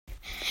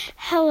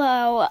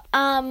Hello.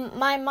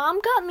 My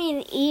mom got me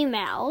an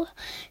email.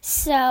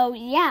 So,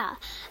 yeah.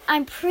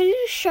 I'm pretty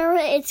sure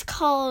it's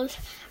called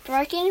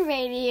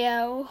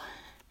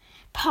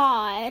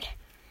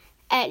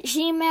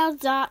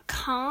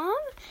BrokenRadioPod@gmail.com.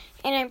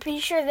 And I'm pretty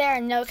sure there are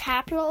no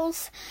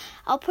capitals.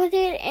 I'll put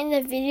it in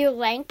the video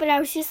link, but I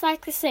would just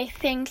like to say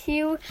thank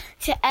you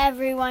to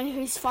everyone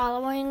who's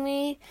following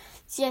me,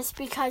 just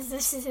because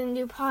this is a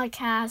new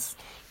podcast,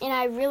 and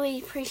I really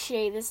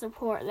appreciate the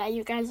support that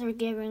you guys are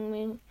giving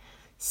me.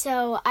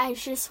 So I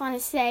just want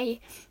to say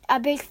a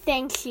big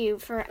thank you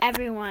for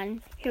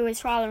everyone who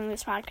is following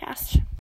this podcast.